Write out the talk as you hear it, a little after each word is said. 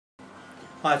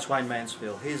Hi, it's Wayne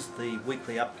Mansfield. Here's the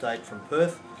weekly update from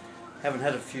Perth. Haven't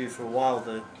had a few for a while.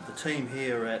 The team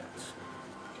here at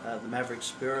the Maverick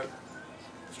Spirit,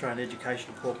 Australian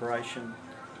Education Corporation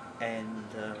and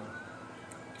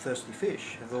Thirsty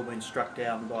Fish have all been struck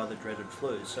down by the dreaded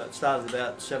flu. So it started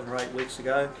about 7 or 8 weeks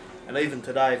ago, and even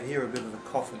today, if you hear a bit of a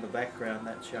cough in the background,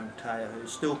 that's young Taya,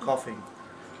 who's still coughing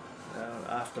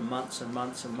after months and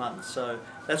months and months. So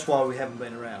that's why we haven't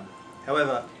been around.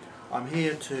 However, I'm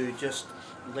here to just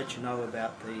let you know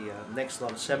about the next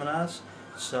lot of seminars.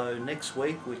 So next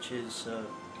week, which is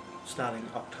starting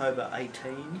October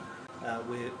 18,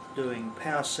 we're doing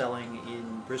power selling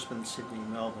in Brisbane, Sydney,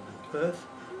 Melbourne and Perth,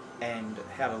 and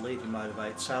how to lead and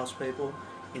motivate salespeople.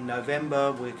 In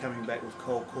November, we're coming back with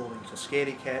cold calling for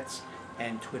scaredy cats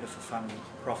and Twitter for fun and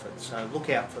profit. So look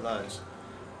out for those.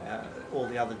 All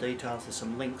the other details, there's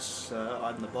some links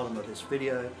on the bottom of this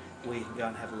video where you can go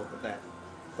and have a look at that.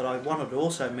 But I wanted to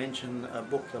also mention a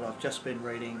book that I've just been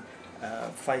reading,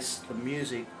 Face the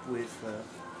Music, with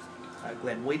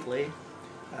Glenn Wheatley.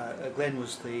 Glenn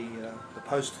was the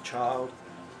poster child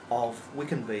of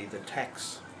Wickenby, the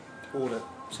tax audit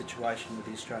situation with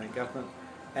the Australian government,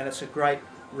 and it's a great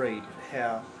read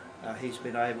how he's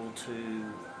been able to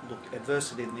look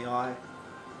adversity in the eye,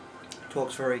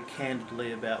 talks very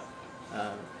candidly about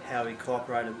how he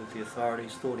cooperated with the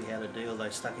authorities, thought he had a deal, they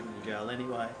stuck him in jail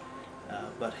anyway.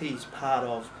 But he's part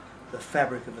of the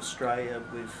fabric of Australia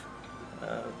with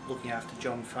looking after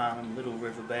John Farnham, Little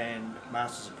River Band,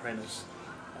 Master's Apprentice,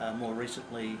 more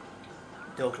recently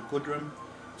Delta Goodrem.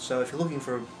 So if you're looking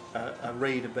for a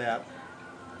read about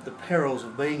the perils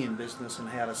of being in business and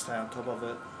how to stay on top of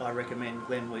it, I recommend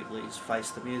Glenn Wheatley's Face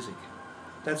the Music.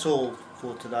 That's all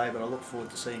for today, but I look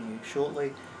forward to seeing you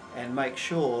shortly, and make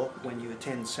sure when you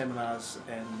attend seminars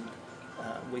and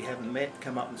we haven't met,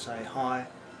 come up and say hi.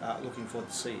 Looking forward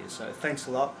to see you. So thanks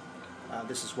a lot.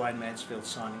 This is Wayne Mansfield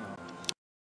signing off.